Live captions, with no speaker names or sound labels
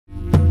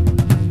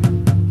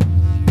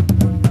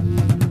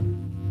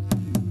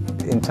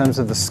terms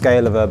of the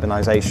scale of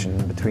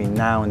urbanisation between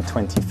now and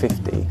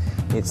 2050,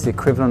 it's the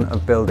equivalent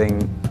of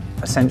building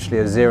essentially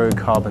a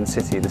zero-carbon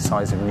city the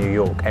size of New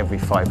York every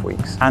 5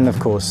 weeks. And of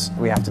course,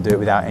 we have to do it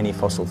without any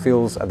fossil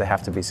fuels, and they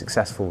have to be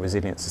successful,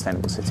 resilient,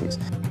 sustainable cities.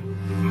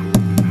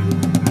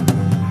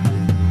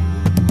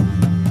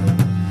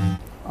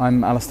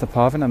 I'm Alistair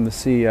Parvin, I'm the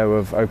CEO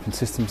of Open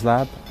Systems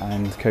Lab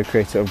and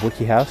co-creator of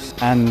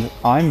WikiHouse, and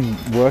I'm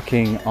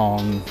working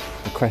on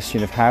the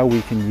question of how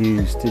we can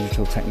use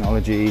digital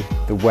technology,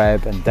 the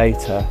web and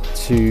data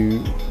to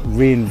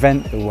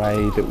reinvent the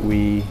way that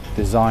we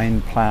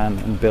design, plan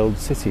and build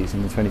cities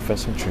in the 21st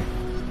century.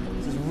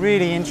 This is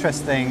really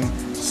interesting,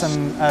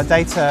 some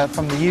data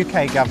from the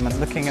UK government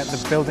looking at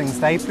the buildings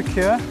they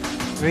procure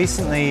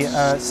recently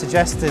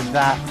suggested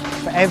that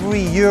for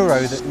every euro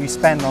that we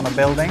spend on a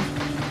building,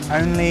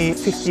 only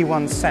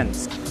 51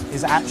 cents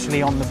is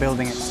actually on the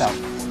building itself.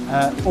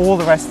 All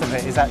the rest of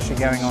it is actually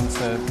going on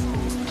to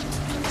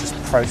just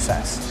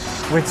process.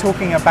 We're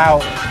talking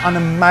about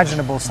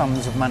unimaginable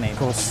sums of money, of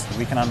course,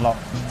 we can unlock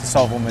to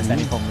solve almost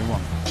any problem we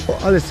want. Well,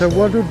 Alistair,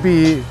 what would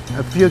be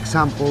a few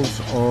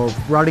examples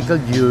of radical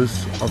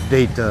use of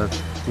data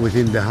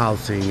within the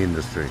housing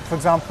industry? For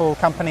example,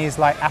 companies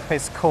like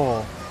Apis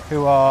Core,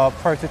 who are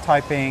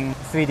prototyping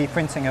 3D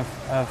printing of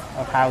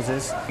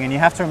houses. And you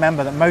have to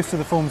remember that most of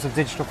the forms of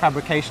digital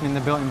fabrication in the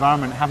built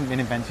environment haven't been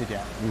invented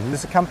yet.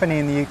 There's a company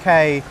in the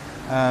UK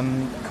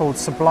called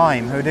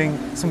Sublime who are doing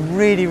some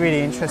really,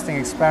 really interesting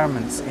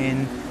experiments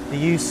in the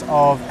use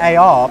of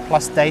AR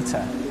plus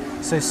data.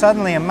 So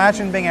suddenly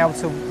imagine being able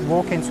to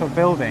walk into a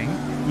building,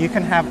 you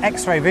can have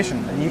X-ray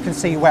vision and you can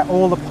see where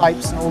all the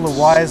pipes and all the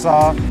wires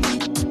are.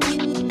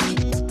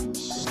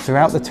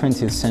 Throughout the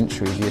 20th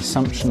century, the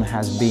assumption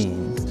has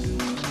been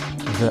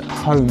that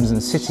homes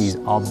and cities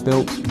are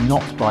built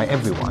not by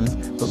everyone,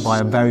 but by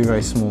a very,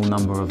 very small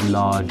number of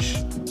large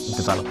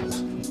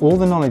developers. All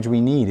the knowledge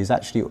we need is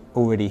actually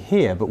already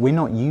here, but we're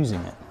not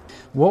using it.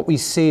 What we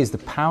see is the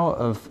power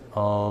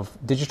of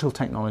digital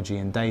technology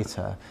and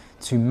data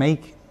to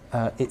make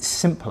it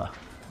simpler,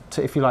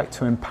 to, if you like,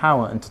 to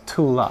empower and to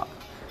tool up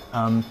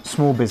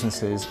small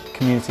businesses,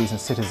 communities and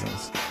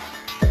citizens.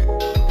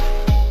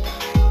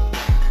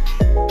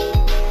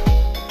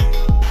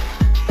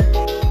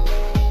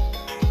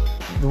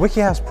 The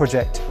WikiHouse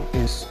project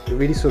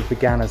really sort of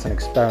began as an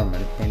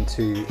experiment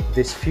into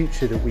this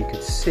future that we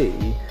could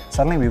see.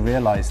 Suddenly we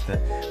realised that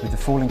with the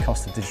falling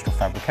cost of digital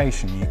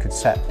fabrication, you could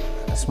set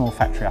a small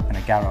factory up in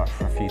a garage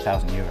for a few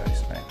thousand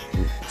euros.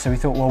 Right? So we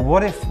thought, well,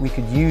 what if we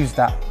could use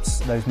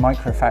those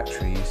micro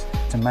factories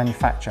to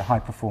manufacture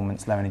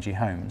high-performance, low-energy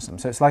homes?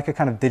 So it's like a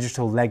kind of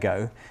digital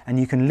Lego, and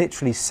you can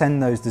literally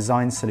send those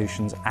design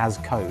solutions as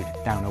code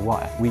down a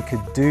wire. We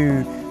could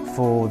do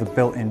for the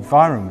built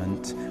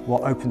environment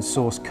what open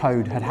source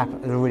code had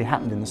already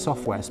happened in the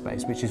software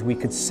space, which is we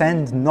could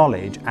send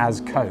knowledge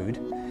as code,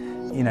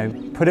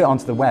 put it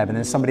onto the web, and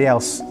then somebody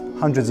else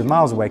hundreds of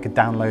miles away could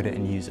download it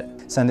and use it.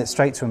 Send it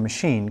straight to a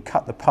machine,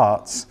 cut the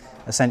parts.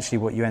 Essentially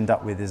what you end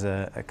up with is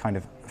a kind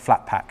of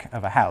flat pack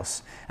of a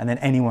house, and then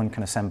anyone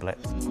can assemble it.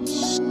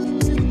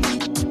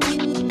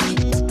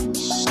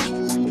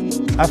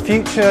 A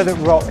future that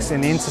rocks in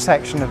the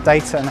intersection of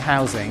data and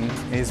housing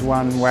is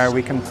one where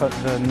we can put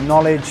the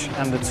knowledge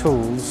and the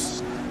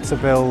tools to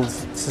build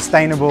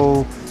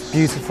sustainable,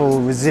 beautiful,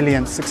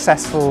 resilient,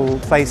 successful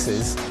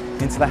places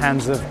into the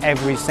hands of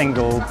every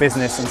single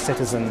business and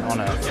citizen on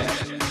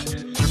Earth.